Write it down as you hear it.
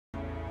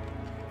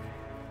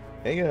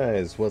Hey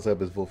guys, what's up?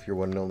 It's Volf, your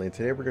one and only.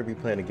 Today we're going to be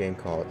playing a game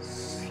called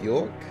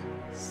Tsioque?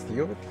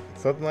 Tsioque?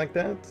 Something like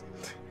that?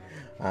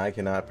 I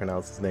cannot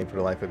pronounce his name for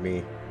the life of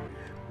me.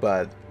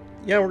 But,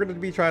 yeah, we're going to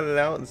be trying it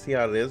out and see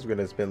how it is. We're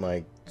going to spend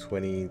like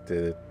 20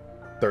 to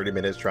 30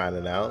 minutes trying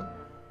it out.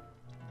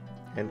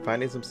 And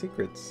finding some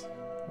secrets.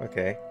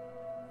 Okay.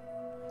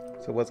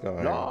 So what's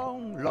going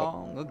on?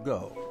 Long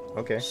ago,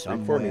 Okay,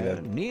 somewhere read for me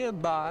then.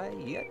 nearby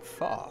yet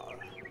far,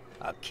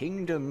 a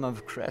kingdom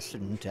of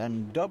crescent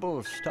and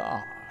double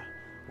star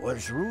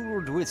was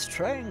ruled with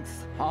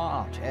strength,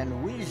 heart,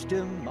 and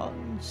wisdom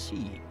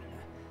unseen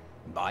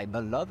by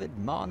beloved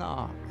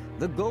monarch,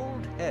 the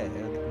gold-haired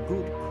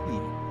good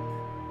queen.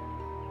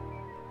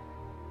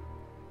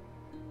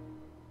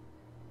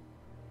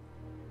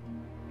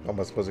 Am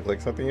I supposed to click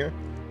something here?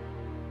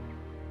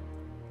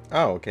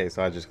 Oh, okay,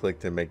 so I just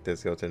clicked to make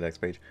this go to the next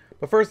page.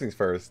 But first things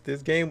first,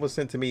 this game was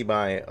sent to me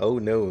by Oh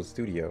No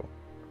Studio.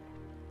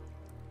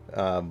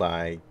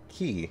 By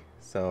Key.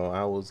 So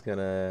I was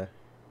gonna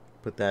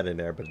put that in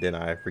there, but then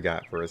I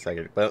forgot for a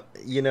second. But,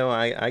 you know,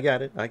 I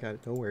got it. I got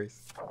it. No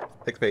worries.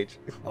 Next page.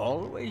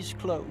 Always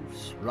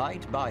close,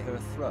 right by her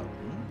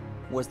throne,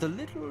 was the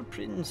little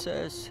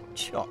princess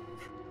Tsioque,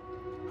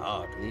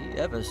 hardly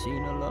ever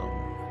seen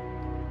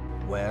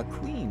alone. Where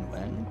queen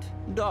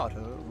went,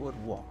 daughter would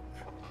walk.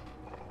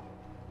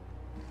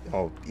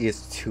 Oh, it's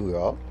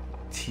Tsioque?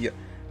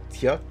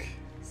 Tsioque?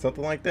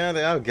 Something like that?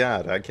 Oh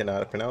god, I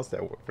cannot pronounce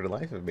that word for the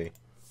life of me.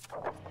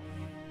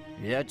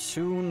 Yet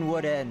soon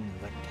would end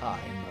the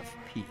time of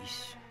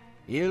peace.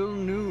 Ill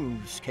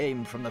news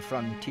came from the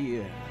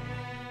frontier.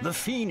 The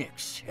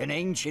phoenix, an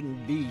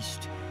ancient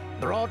beast,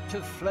 brought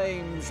to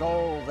flames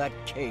all that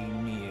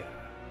came near.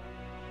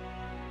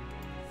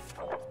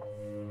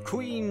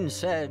 Queen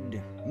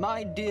said,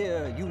 "My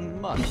dear, you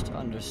must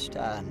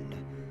understand.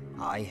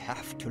 I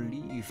have to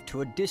leave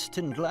to a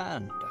distant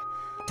land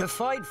to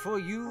fight for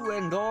you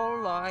and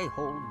all I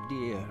hold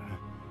dear."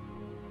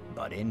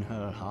 But in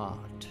her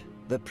heart,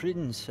 the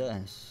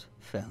princess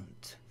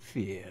felt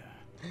fear.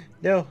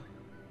 No.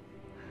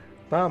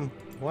 Mom,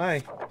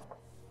 why?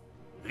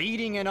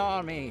 Leading an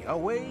army,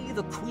 away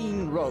the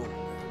queen rode.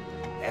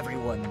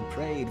 Everyone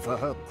prayed for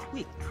her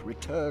quick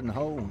return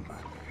home,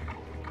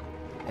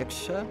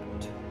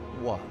 except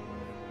one,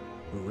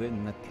 who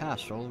in the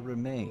castle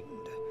remained,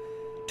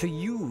 to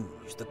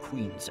use the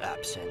queen's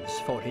absence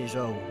for his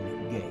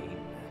own gain.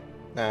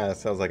 Ah,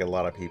 sounds like a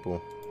lot of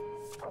people.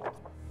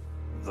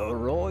 The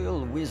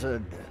royal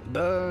wizard,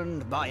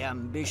 burned by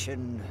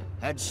ambition,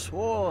 had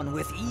sworn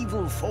with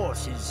evil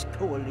forces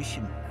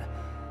coalition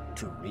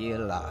to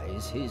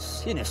realize his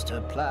sinister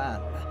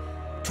plan,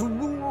 to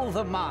rule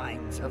the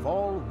minds of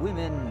all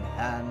women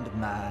and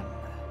man.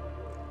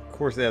 Of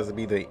course it has to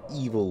be the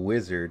evil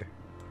wizard.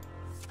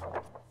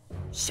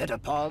 Set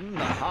upon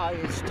the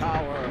highest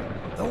tower,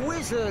 the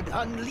wizard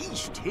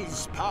unleashed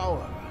his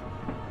power.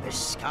 The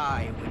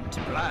sky went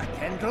black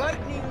and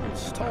lightning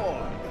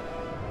stormed.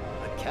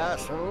 The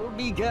castle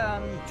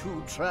began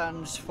to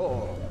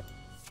transform.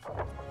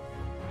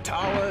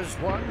 Towers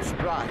once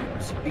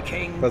bright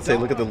became Let's say,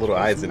 look at the little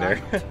dark eyes as in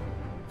there. night.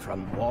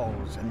 From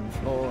walls and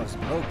floors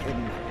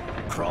broken,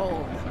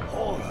 crawled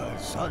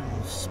horrors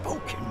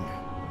unspoken.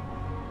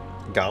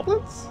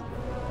 Goblins?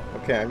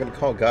 Okay, I'm gonna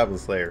call Goblin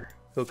Slayer.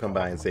 He'll come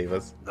by and save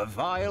us. The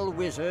vile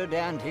wizard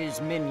and his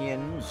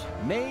minions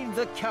made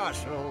the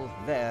castle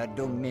their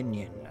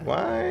dominion.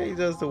 Why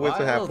does the wizard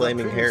While have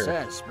flaming the hair?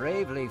 princess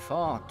bravely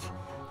fought,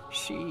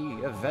 she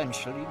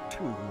eventually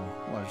too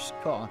was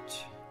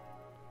caught.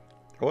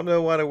 I wonder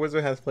why the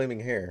wizard has flaming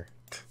hair.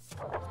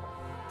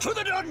 To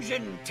the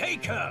dungeon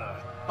take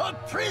her, a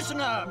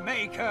prisoner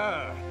make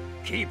her.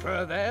 Keep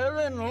her there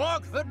and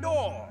lock the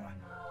door.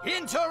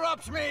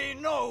 Interrupt me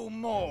no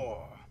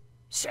more,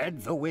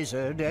 said the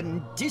wizard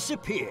and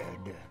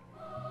disappeared.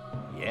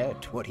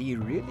 Yet what he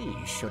really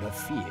should have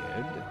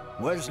feared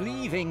was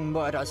leaving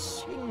but a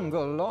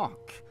single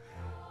lock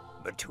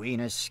between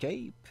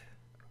escape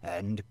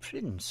and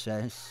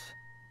Princess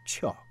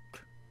Tsioque.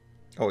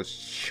 Oh, it's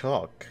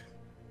chalk.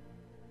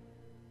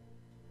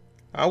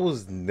 I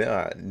was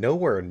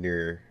nowhere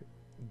near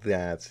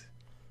that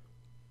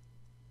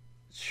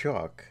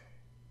chalk.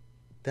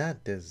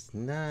 That does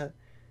not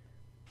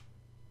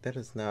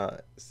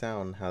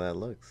sound how that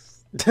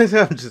looks.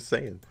 I'm just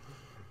saying.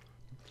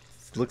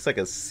 It looks like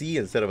a C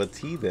instead of a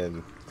T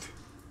then.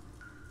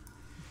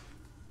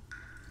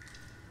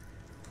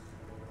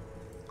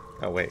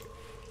 Oh wait.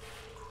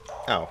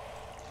 Oh.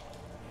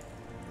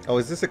 Oh,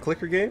 is this a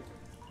clicker game?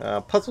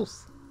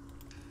 Puzzles.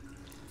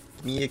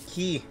 Give me a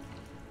key.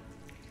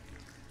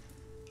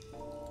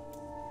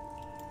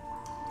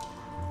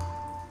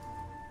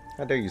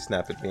 How dare you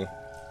snap at me?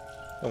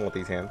 I don't want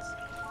these hands.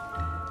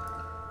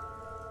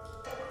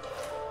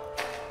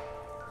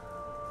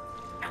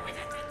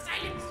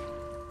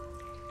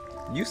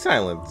 You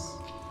silence.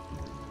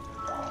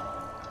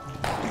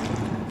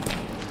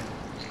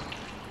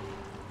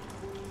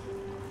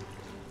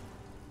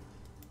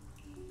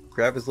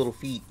 Grab his little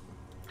feet.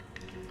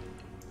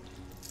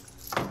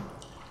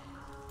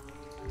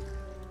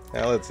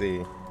 Now let's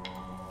see.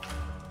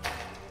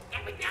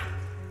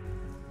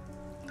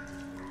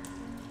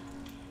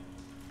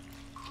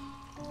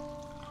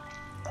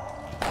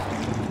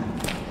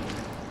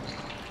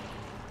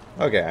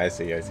 Okay, I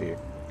see, I see.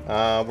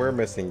 We're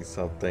missing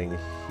something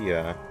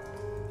here.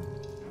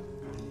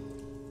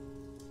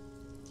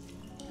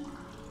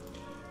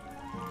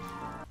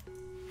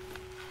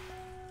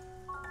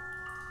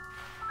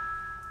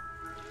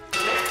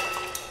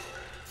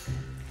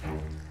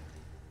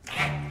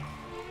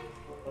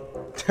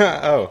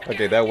 Oh,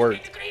 okay, that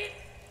worked.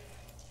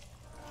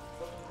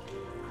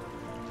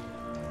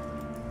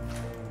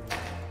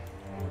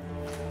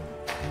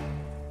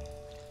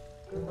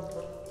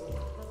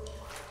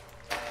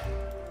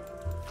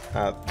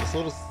 This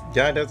little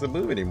guy doesn't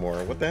move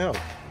anymore. What the hell?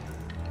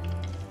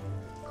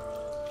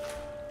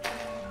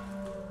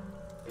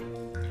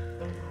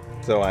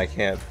 So I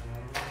can't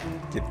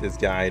get this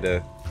guy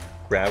to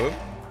grab him?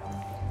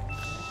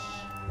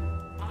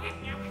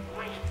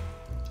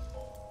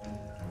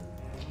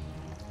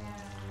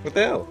 What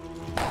the hell?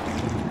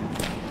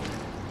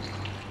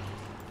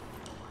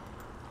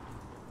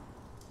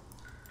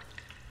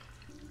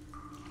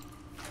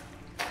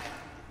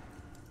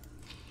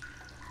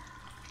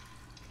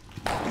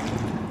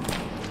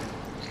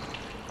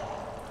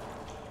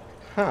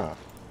 Huh.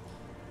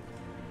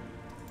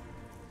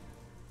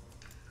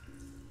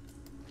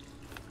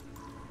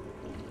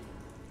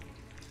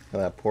 Oh,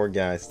 that poor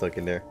guy stuck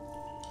in there.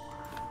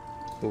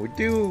 But we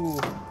do...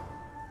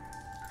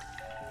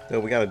 No,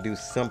 we gotta do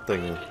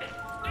something.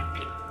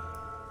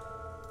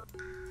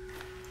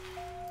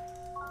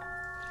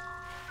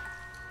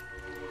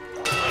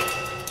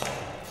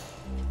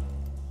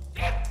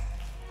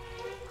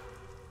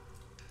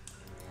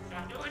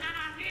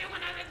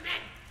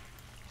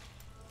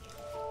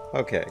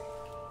 Okay.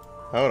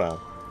 Hold on.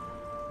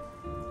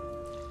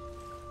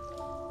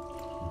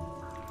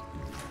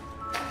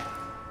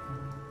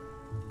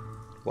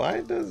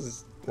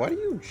 Why do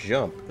you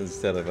jump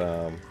instead of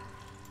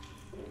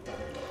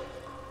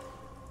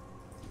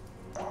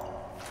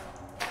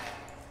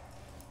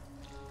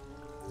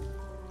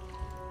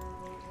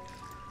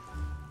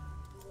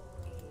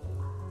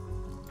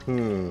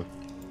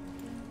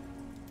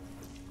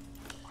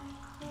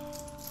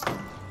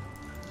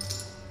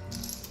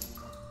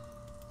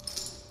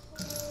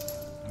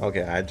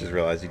Okay, I just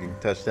realized you can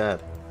touch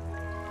that.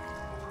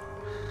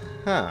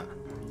 Huh.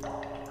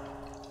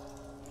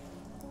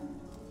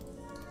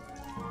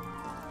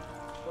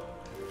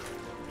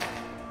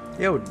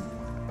 Yo,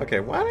 okay,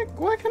 why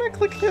can't I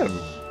click him?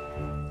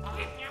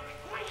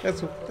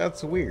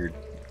 That's weird.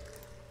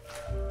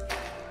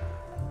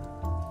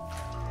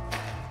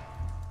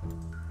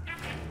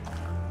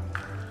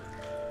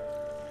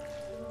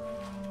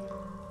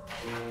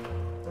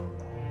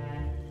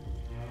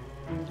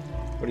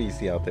 What do you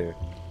see out there?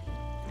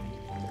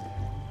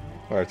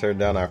 Or turn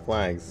down our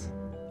flags.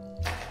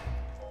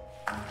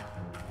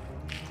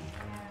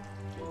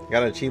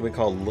 Got an achievement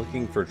called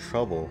Looking for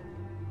Trouble.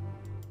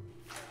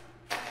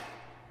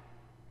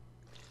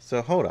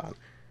 So hold on.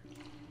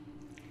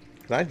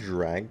 Can I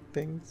drag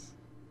things?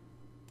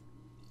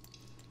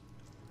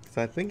 Because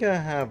I think I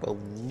have a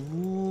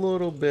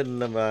little bit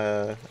of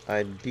a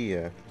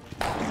idea.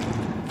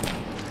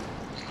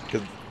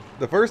 Because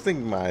the first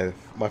thing my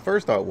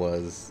first thought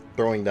was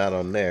throwing that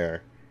on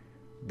there,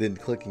 then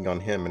clicking on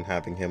him and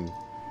having him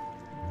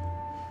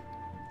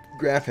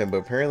grab him, but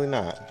apparently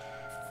not.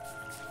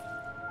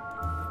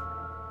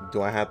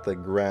 Do I have to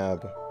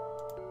grab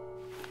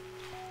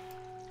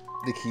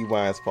the key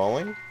while it's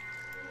falling?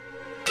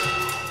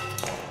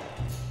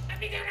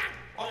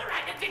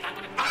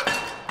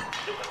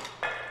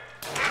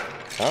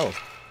 Oh.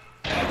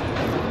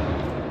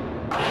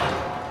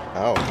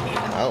 Oh.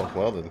 Oh,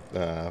 well then.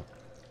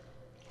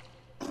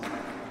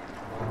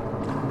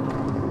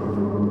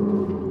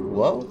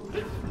 Well,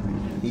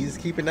 he's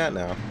keeping that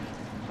now.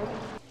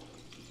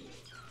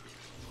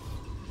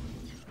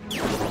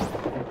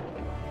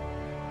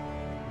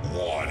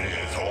 What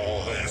is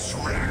all this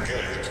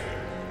racket?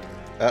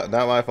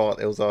 Not my fault.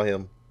 It was all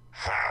him.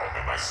 How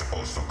am I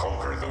supposed to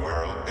conquer the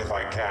world if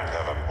I can't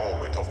have a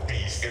moment of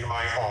peace in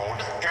my own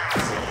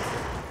castle?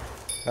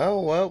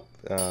 Oh, well,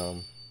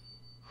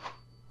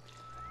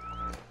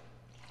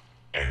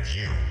 And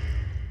you,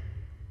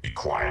 be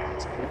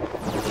quiet.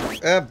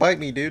 bite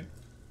me, dude.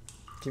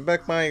 Give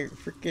back my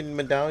freaking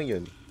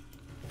medallion.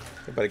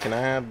 Hey, buddy, can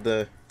I have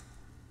the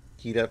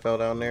key that fell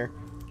down there?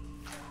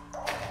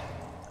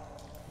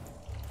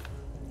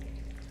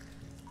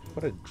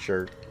 What a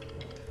jerk.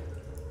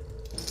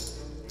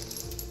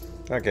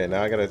 Okay,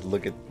 now I gotta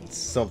look at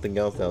something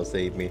else that'll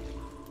save me.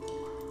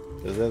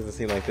 It doesn't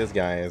seem like this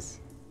guy is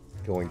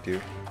going to.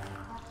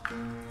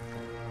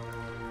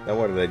 Now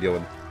what are they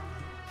doing?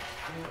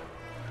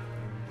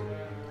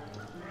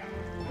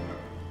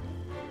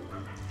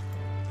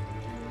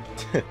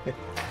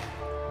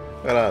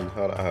 Hold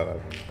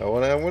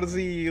on. I want to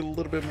see a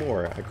little bit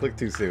more. I clicked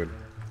too soon.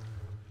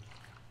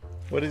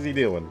 What is he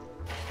doing?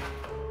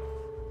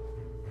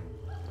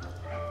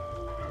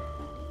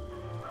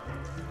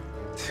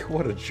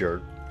 What a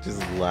jerk.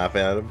 Just laugh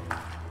at him.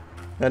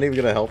 Not even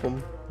gonna help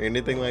him or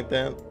anything like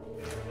that.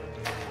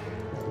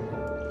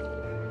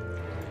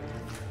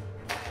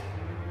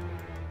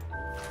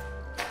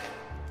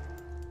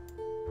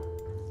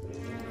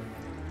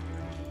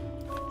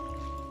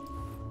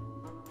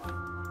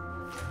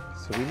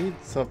 So we need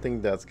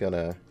something that's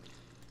gonna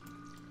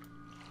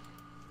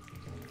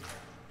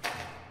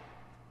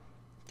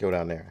go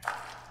down there.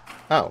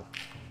 Oh.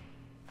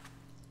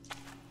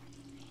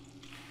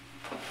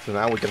 So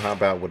now we can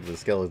hop out with the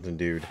skeleton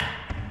dude.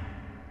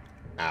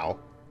 Ow.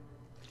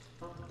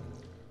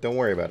 Don't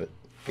worry about it.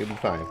 You'll be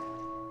fine.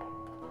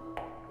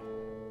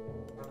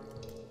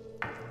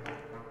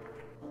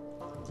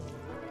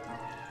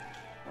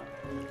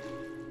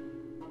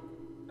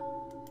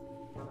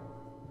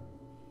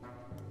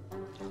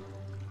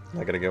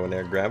 I gotta go in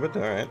there and grab it?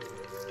 Alright.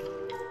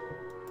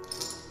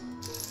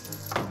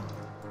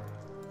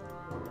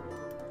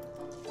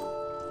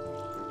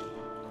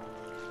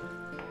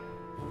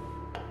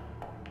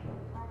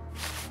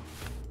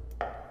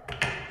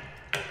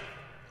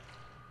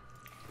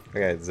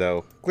 Okay,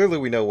 so clearly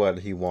we know what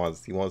he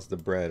wants. He wants the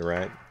bread,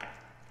 right?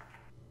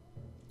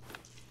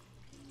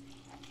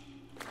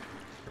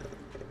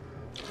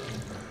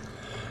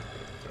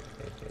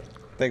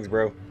 Thanks,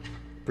 bro.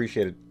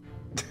 Appreciate it.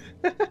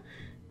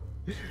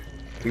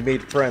 We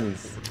made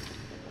friends.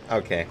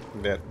 Okay,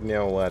 you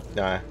know what?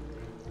 Nah,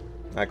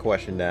 I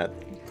question that.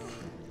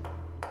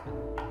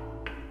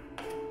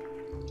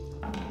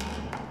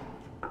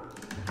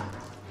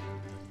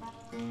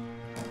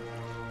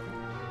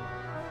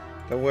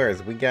 No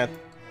worries, we got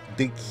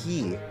the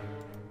key.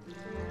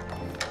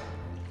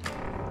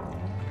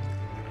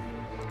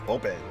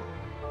 Open.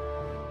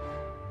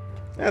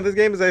 Yeah, this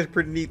game is actually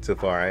pretty neat so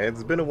far.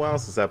 It's been a while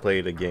since I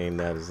played a game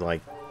that is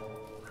like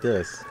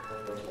this.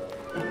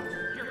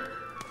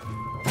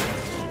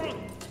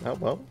 Oh,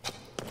 well.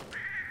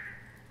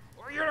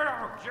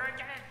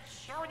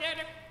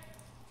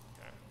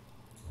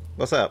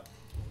 What's up?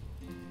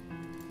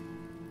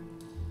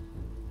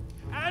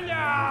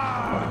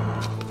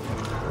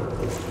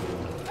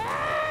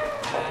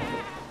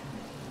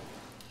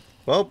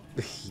 Well,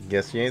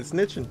 guess you ain't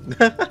snitching.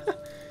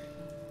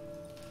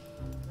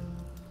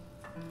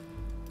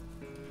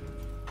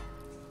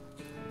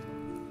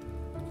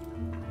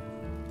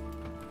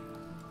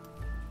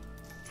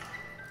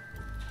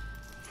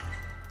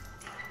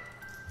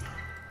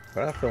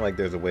 But I feel like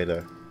there's a way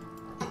to,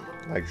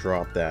 like,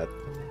 drop that.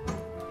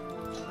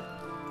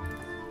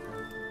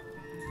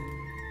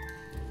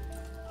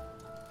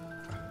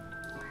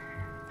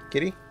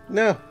 Kitty?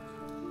 No!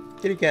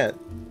 Kitty cat.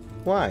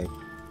 Why?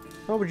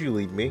 Why would you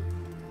leave me?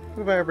 What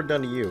have I ever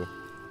done to you?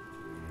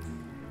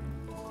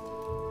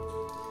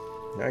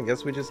 I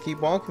guess we just keep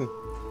walking.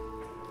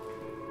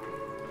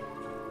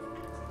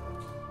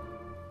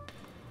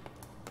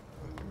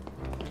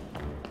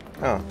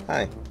 Oh,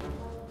 hi.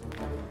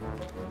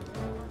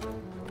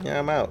 Yeah,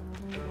 I'm out.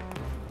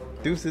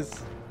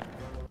 Deuces.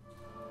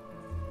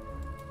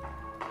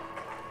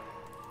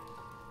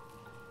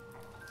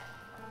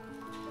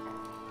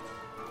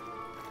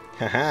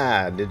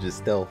 Haha, ninja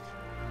stealth.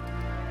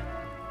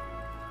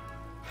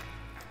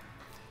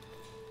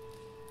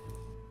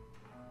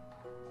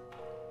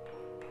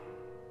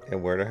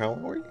 And where the hell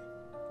are we?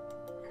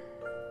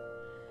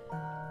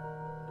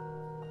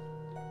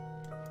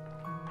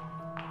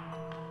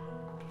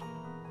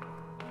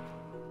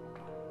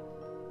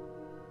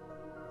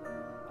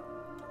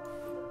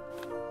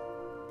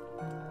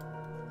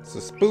 It's a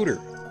spooter.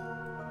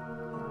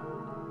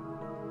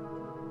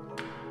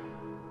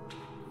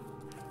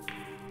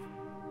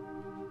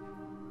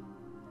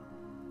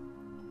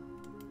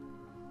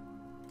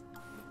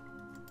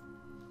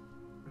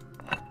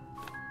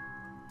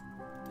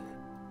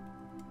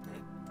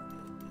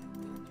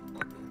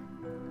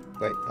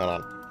 Wait, hold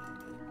on.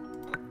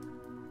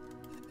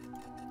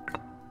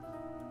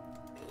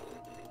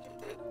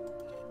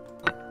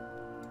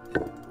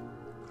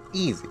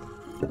 Easy.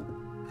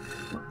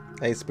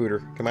 Hey,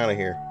 Spooter, come out of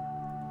here.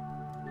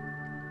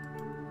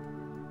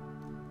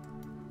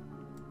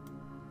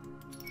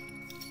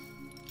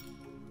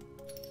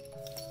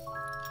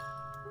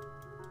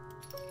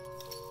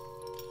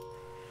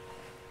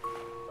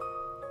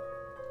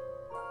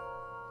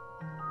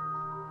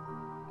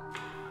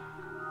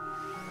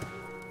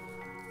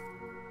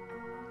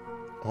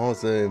 Oh,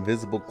 it's an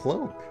invisible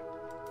cloak.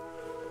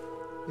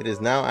 It is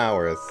now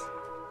ours.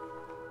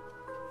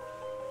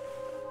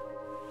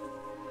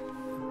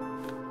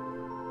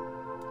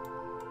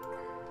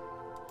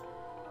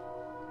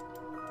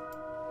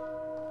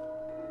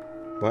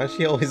 Why does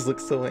she always look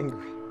so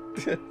angry?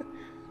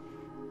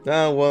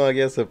 Oh, well, I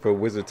guess if a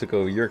wizard took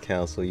over your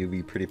castle, you'd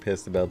be pretty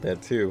pissed about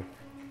that too.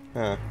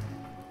 Huh.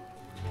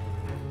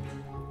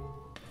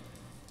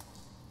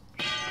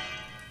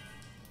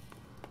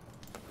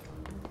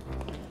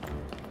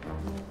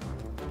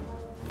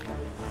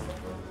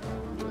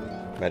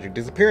 Magic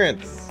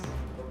disappearance!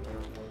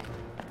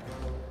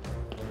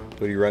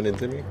 Would he run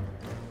into me?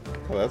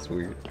 Oh, that's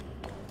weird.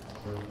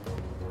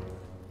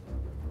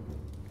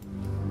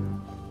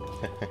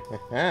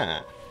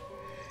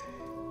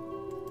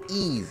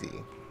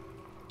 Easy.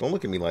 Don't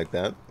look at me like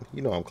that.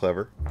 You know I'm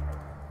clever.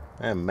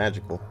 I am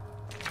magical.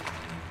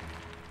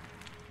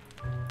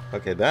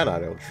 Okay, that I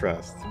don't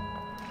trust.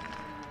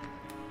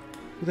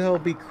 Who the hell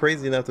would be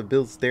crazy enough to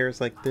build stairs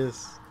like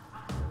this?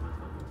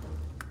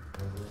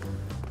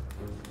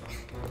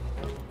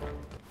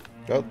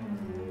 Oh,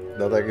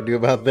 nothing I can do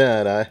about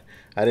that.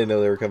 I didn't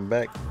know they were coming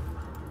back.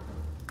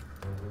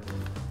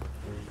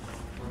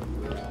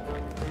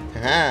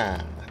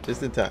 Haha!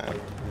 Just in time.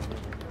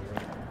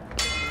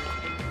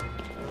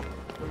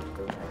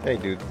 Hey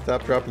dude,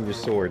 stop dropping your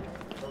sword.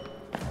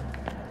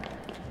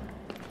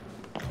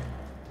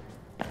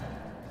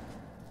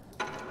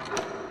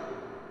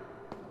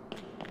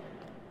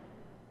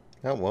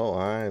 Oh well,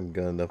 I'm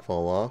gonna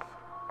fall off.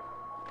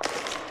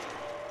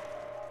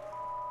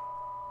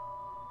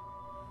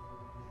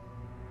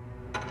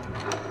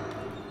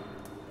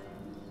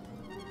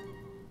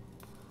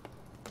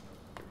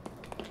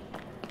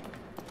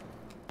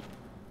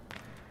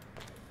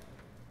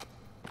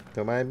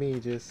 Don't mind me,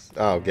 just...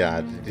 Oh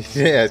god, you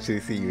didn't actually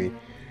see me.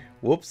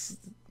 Whoops.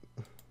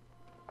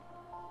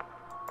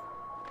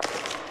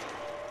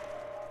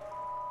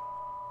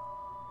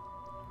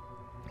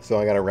 So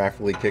I gotta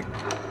rapidly click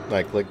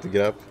to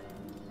get up.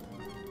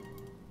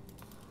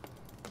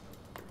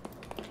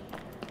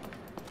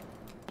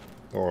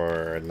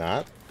 Or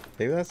not?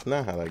 Maybe that's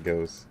not how that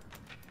goes.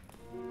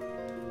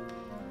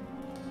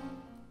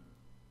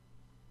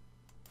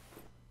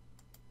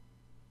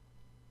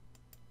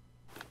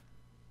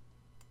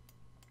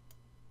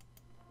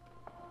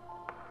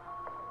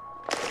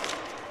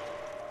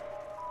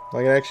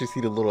 I can actually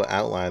see the little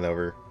outline of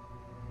her.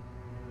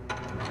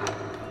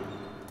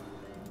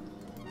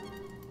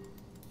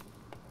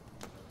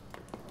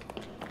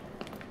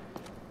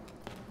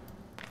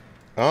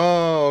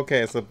 Oh, okay.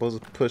 It's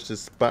supposed to push the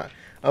spot.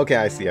 Okay,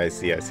 I see.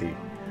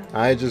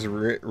 I just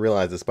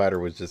realized the spider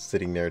was just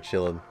sitting there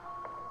chilling.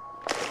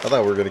 I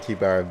thought we were going to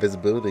keep our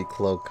invisibility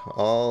cloak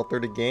all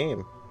through the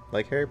game.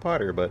 Like Harry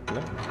Potter, but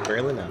no,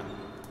 apparently not.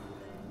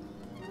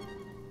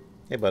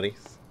 Hey,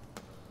 buddies.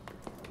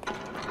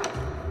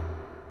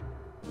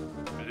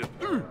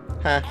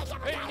 Ha.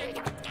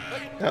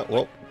 Oh,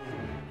 well.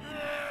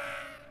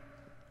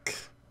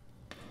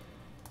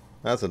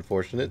 That's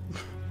unfortunate.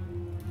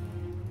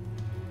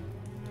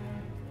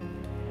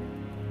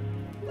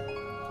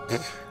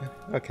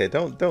 Okay,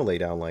 don't lay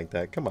down like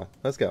that. Come on,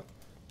 let's go.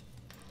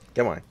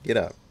 Come on, get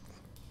up.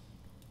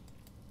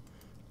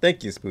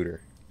 Thank you,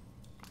 Spooter.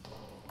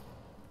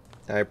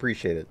 I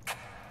appreciate it.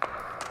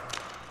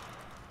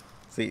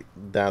 See,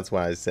 that's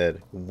why I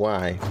said,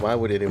 why? Why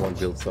would anyone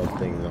build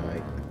something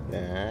like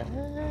that?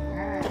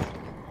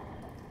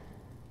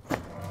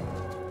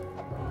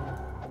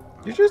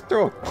 You just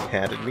throw a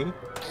cat at me?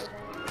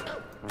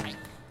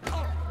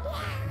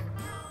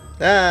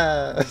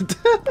 Ah!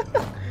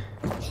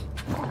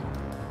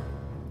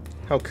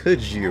 How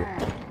could you?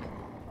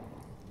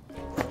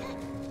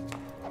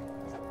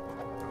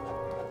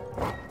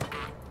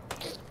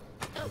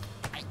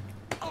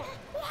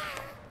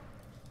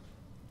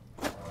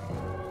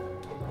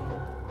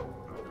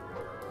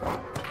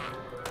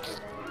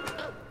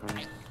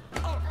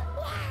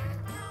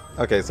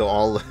 Okay,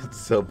 so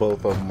so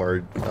both of them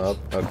are up.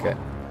 Okay.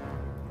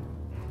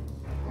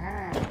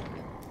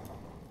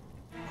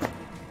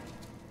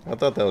 I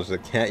thought that was a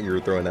cat you were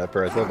throwing at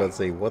first. I was about to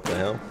say, what the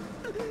hell?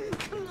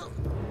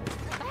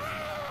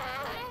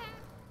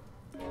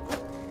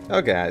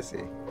 Okay, I see.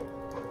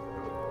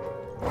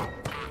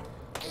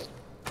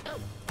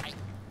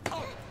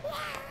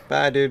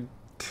 Bye, dude.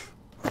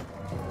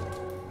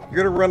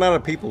 You're gonna run out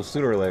of people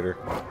sooner or later.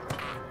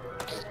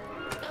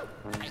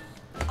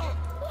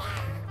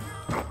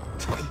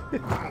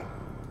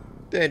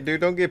 Dang,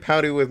 dude, don't get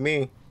pouty with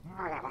me.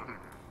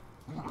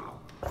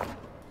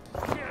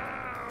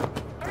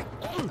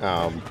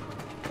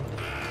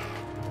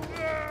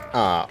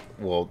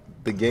 Well,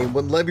 the game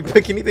wouldn't let me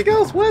pick anything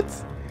else. What?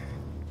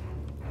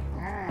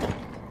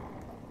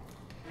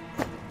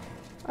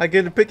 I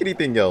couldn't pick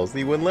anything else.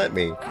 He wouldn't let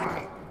me.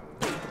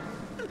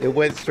 It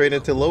went straight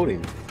into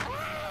loading.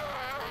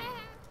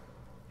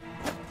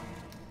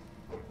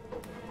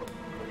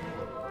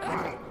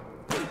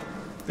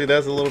 Dude,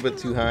 that's a little bit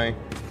too high.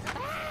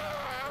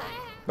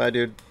 Bye,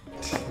 dude.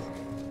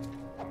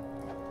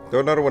 Throw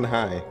another one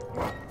high.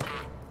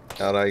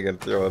 How are you gonna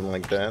throw him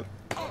like that?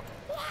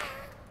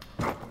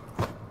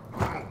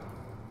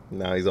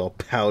 Now he's all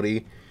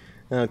pouty.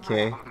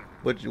 Okay.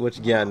 What you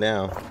got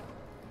now?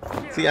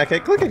 See, I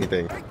can't click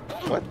anything.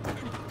 What?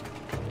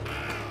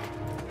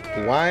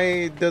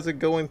 Why does it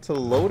go into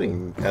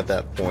loading at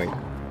that point?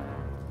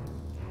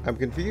 I'm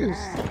confused.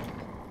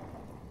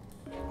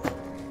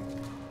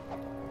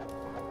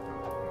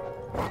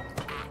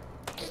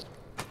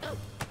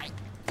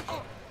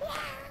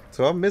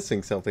 So I'm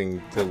missing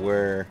something to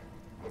where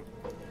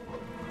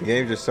the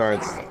game just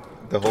starts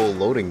the whole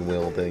loading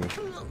wheel thing.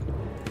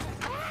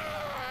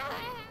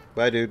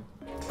 Bye, dude.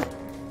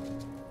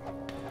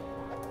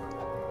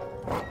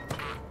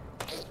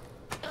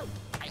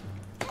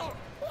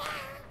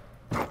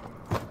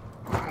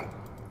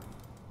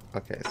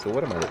 Okay, so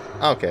what am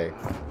I... Okay.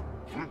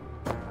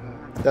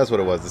 That's what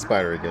it was, the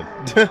spider again.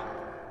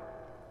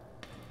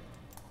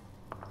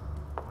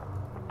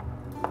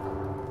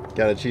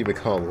 Got an achievement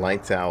called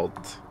Lights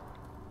Out.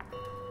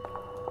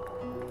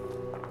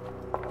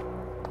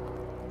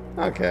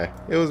 Okay,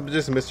 it was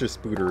just Mr.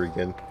 Spooter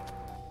again.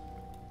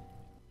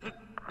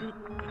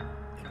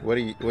 What are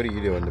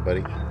you doing,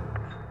 buddy?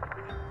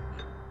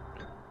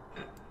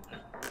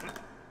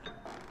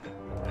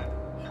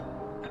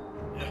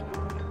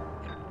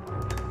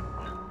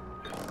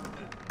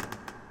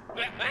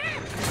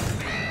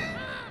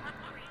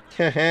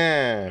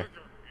 Haha.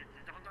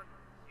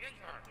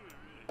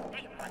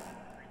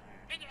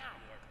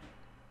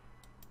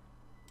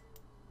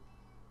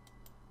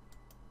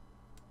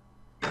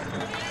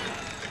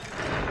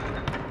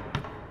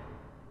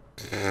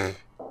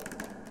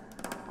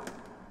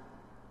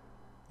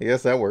 I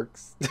guess that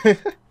works.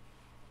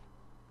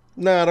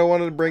 No, I don't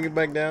want to bring it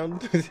back down.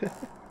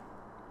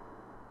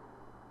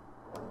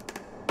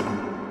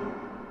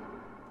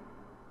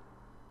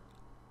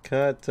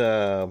 Cut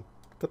the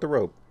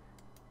rope.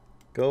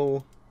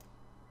 Go.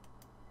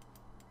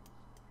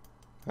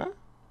 Huh?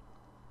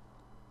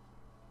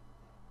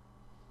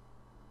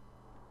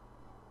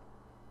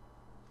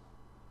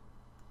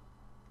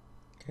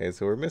 Okay,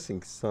 so we're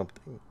missing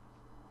something.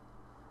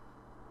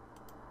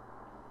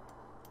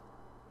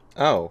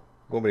 Oh,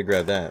 want me to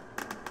grab that?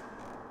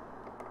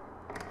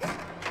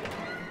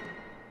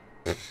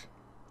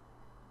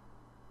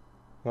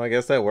 Well, I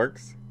guess that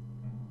works.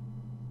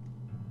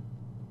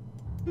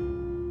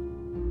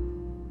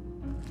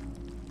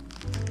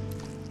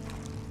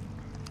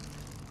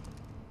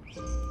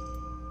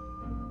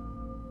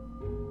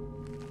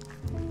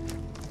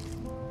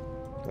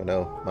 Oh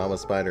no, Mama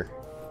Spider.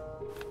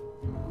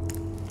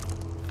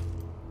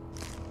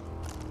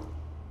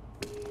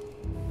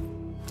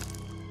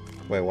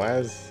 Wait, why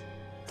is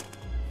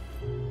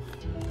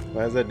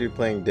that dude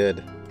playing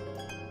dead?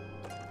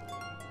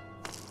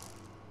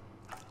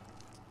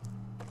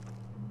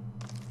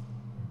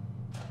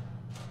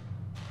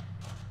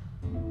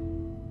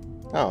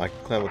 Oh, I can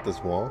climb up this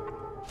wall.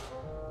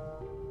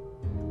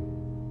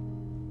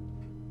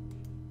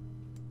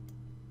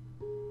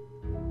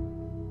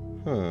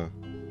 Huh.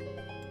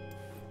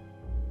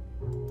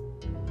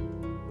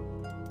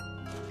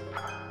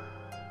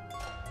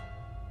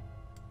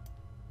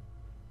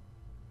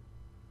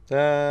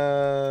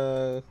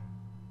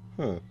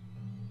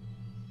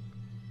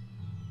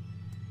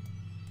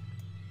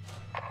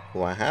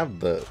 Well, I have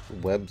the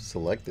web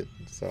selected,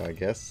 so I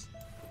guess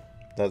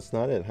that's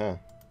not it, huh?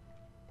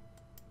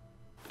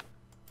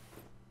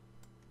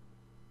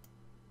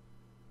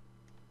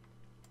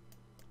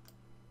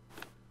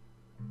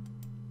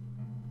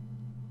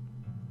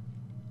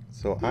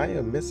 So I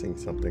am missing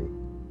something.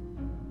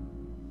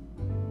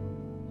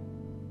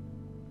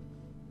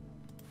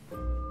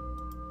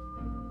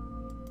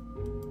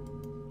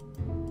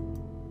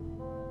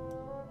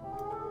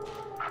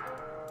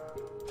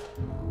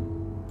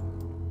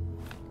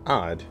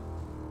 Odd.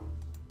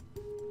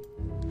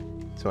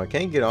 So I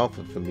can't get off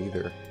of them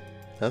either.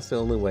 That's the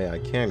only way I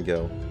can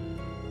go.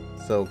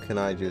 So can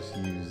I just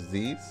use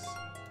these?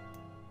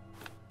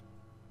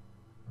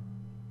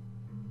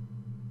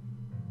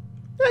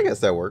 I guess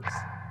that works.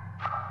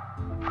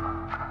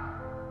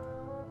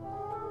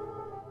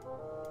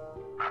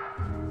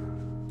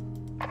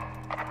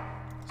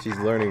 She's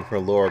learning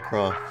from Lara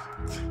Croft.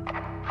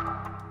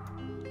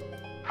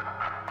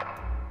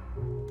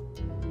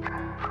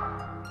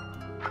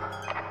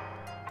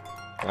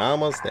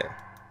 Almost there.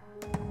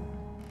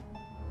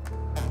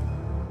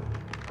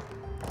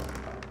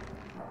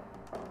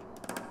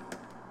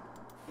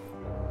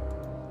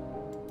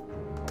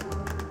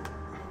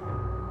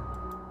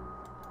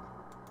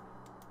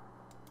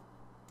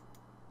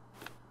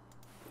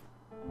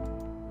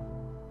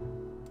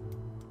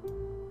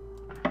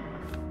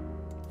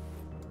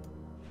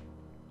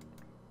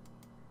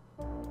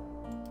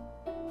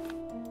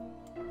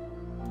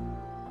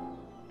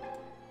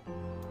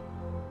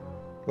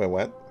 Wait,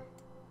 what?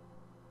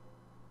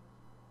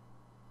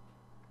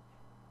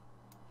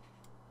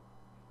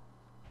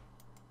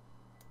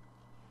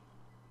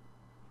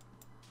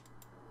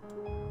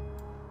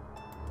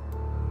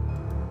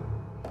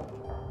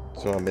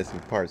 So I'm missing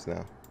parts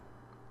now.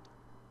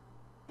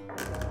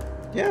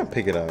 Yeah,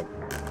 pick it up.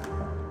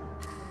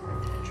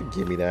 Don't you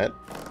give me that.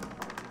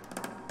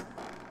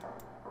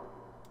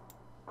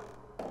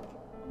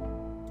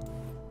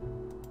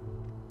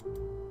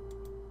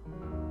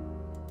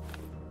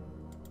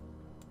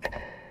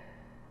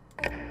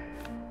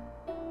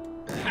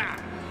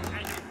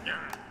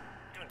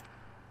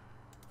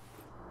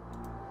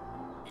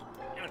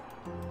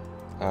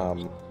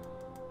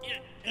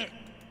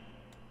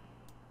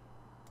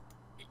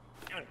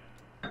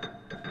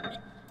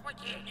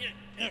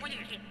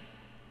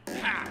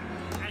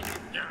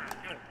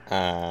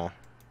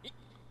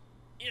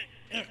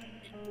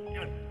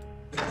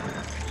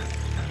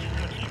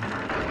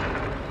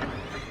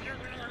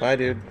 Bye,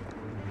 dude.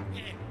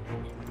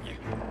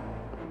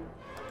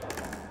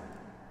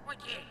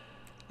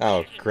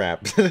 Oh,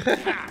 crap.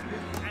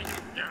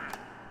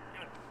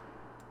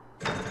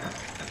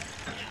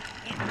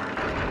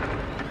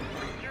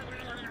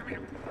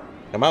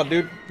 Come out,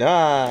 dude.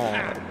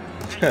 Ah!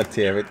 God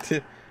damn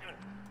it.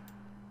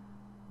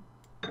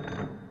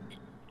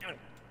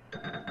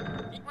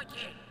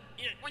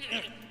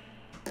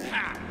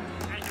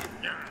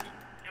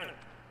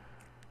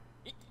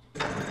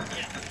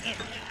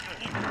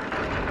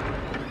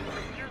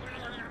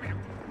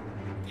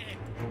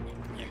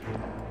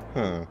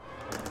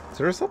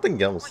 So there's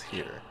something else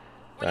here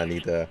that I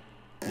need to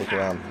look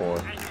around for.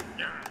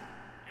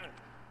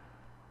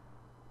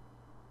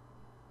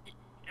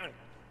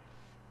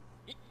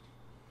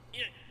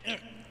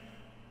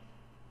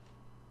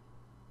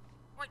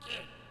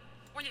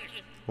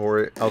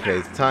 Or okay,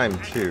 it's time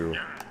too.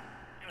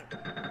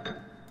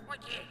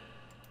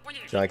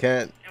 So I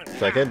can't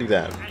do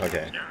that.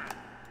 Okay.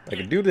 I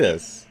can do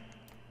this.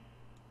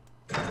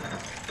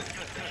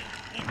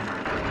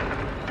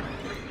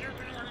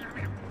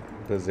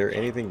 But is there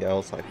anything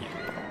else I can do?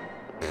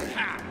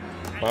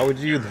 Why would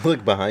you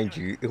look behind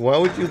you? Why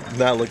would you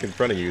not look in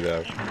front of you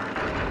though?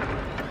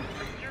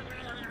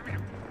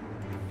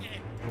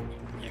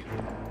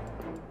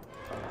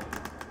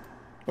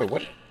 Wait,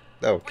 what?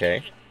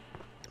 Okay.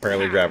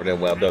 Apparently grabbing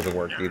in web doesn't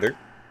work either.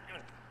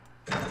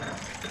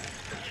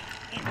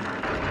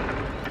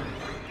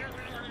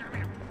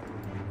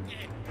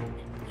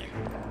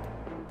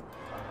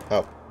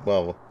 Oh,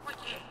 well.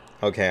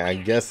 Okay,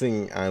 I'm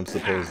guessing I'm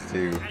supposed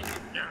to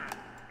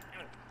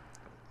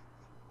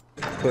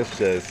push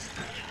this.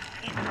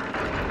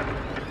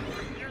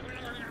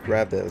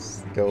 Grab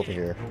this. Go over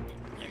here.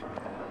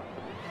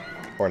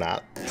 Or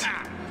not.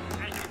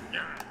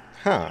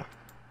 Huh.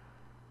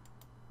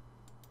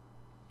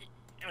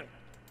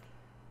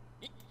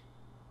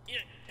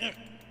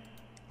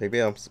 Maybe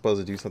I'm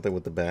supposed to do something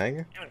with the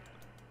bag?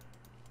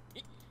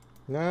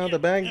 No, the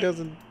bag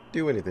doesn't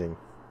do anything.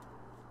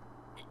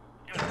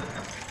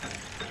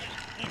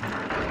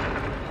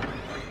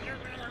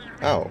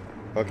 Oh,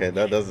 okay,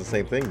 that does the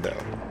same thing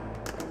though.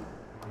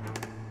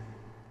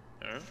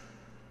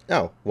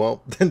 Oh,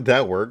 well, then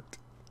that worked.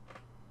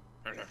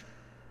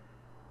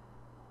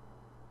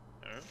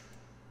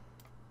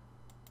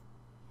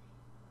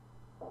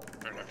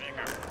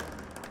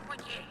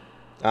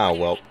 Ah,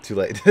 well, too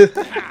late.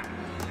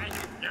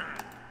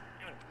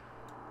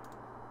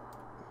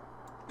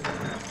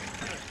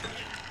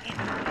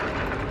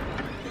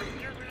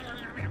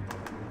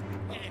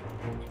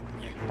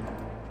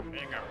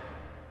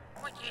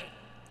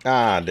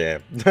 Ah,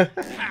 damn.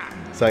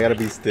 So I gotta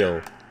be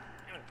still.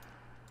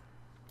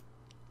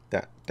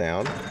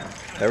 Down.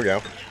 There we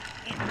go.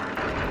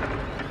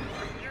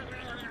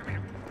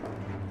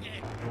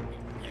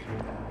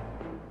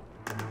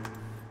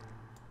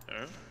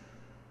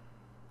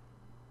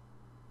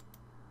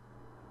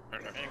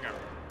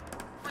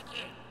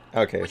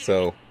 Okay,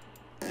 so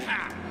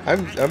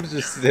I'm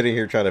just sitting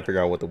here trying to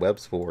figure out what the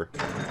web's for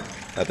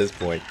at this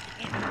point.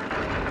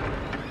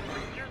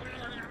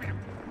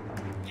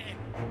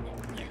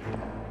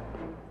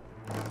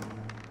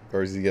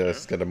 Or is he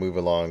just gonna move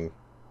along?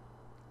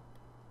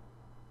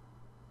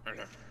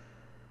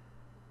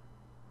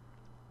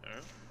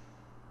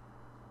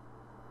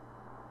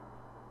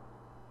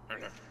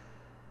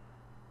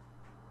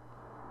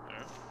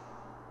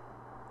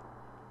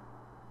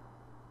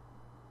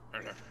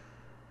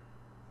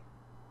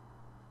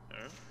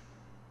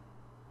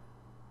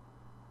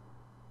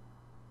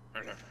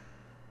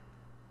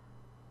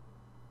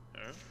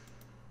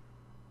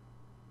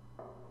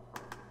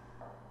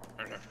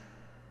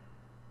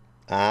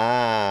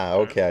 Ah,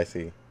 okay, I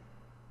see.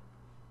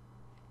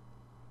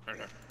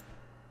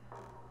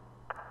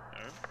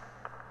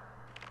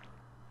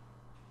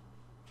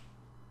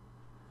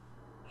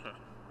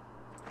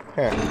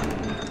 Huh.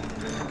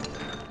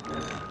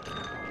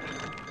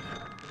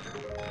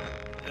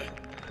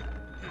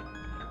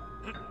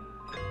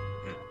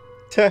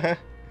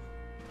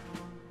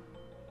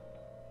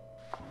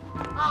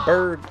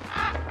 Bird.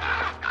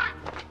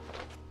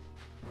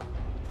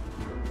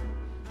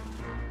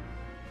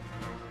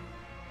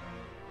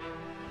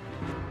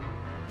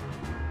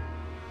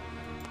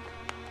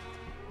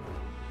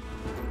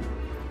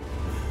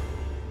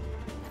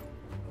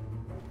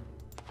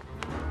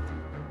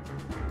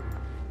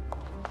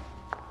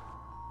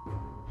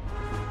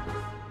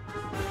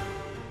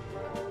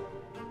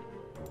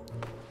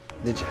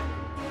 Ninja.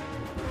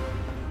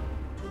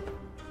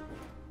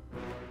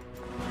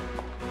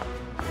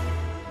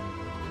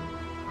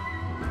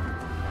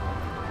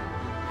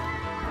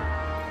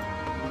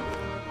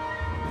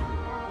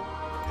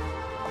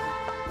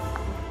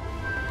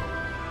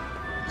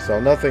 So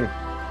nothing.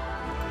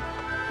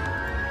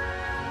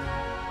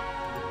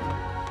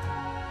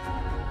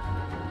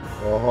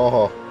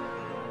 Oh.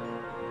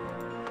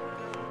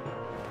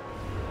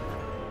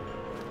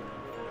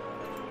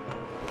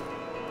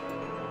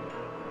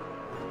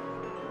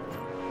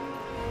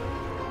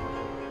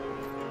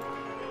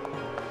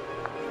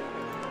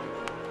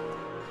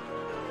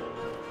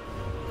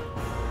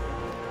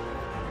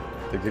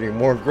 They're getting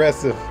more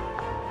aggressive.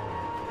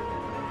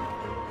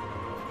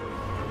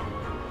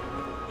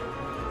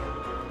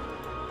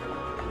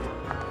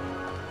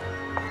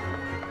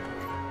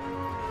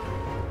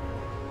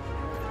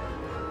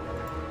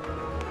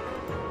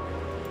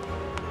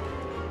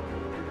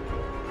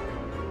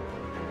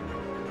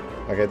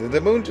 Okay, did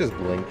the moon just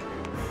blink?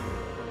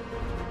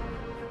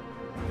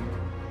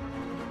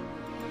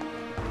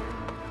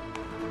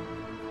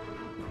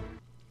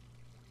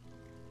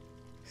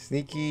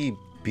 Sneaky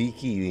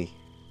beaky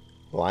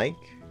like?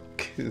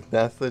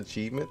 That's the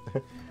achievement?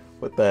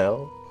 What the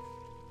hell?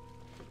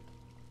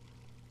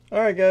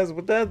 Alright guys,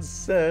 with that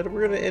said,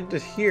 we're gonna end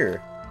it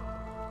here.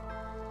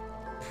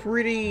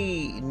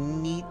 Pretty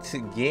neat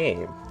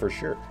game, for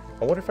sure.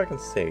 I wonder if I can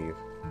save.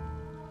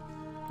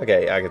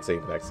 Okay, I can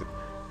save next.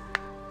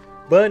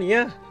 But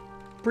yeah,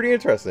 pretty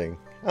interesting.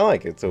 I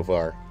like it so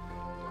far.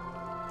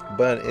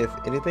 But if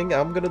anything,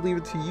 I'm gonna leave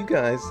it to you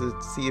guys to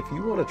see if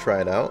you want to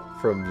try it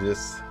out from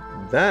just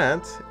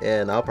that,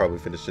 and I'll probably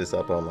finish this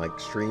up on like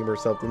stream or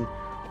something,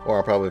 or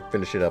I'll probably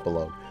finish it up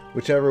alone.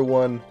 Whichever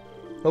one.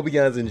 Hope you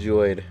guys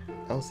enjoyed.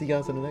 I'll see you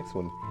guys in the next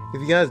one.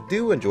 If you guys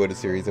do enjoy the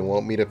series and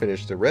want me to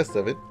finish the rest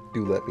of it,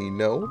 do let me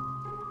know.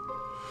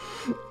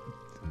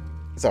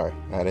 Sorry,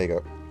 I had a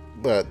hiccup.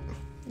 But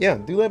yeah,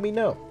 do let me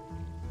know.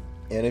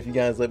 And if you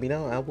guys let me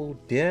know, I will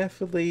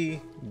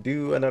definitely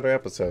do another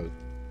episode.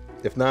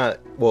 If not,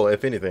 well,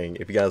 if anything,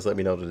 if you guys let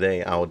me know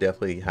today, I will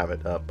definitely have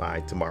it up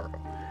by tomorrow.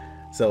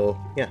 So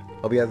yeah,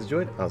 hope you guys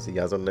enjoyed. I'll see you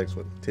guys on the next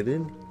one. Till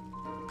then,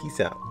 peace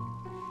out.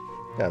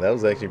 Yeah, that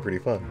was actually pretty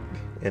fun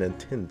and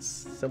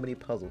intense. So many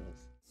puzzles.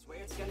 Swear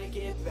it's gonna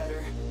get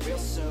better real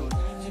soon.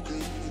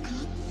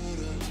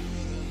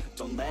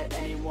 Don't let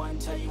anyone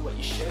tell you what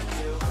you should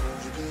do.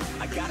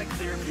 I got a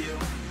clear view.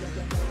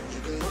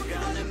 We're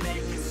gonna make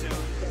it soon.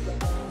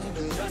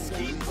 Just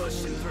keep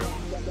pushing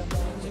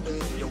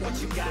through. You're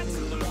what you got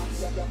to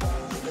lose.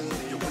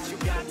 You're what you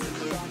got to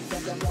lose.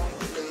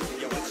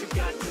 You're what you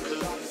got to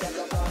lose.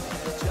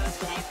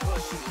 Just keep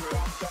pushing through.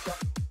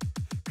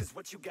 'Cause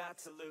what you got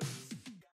to lose.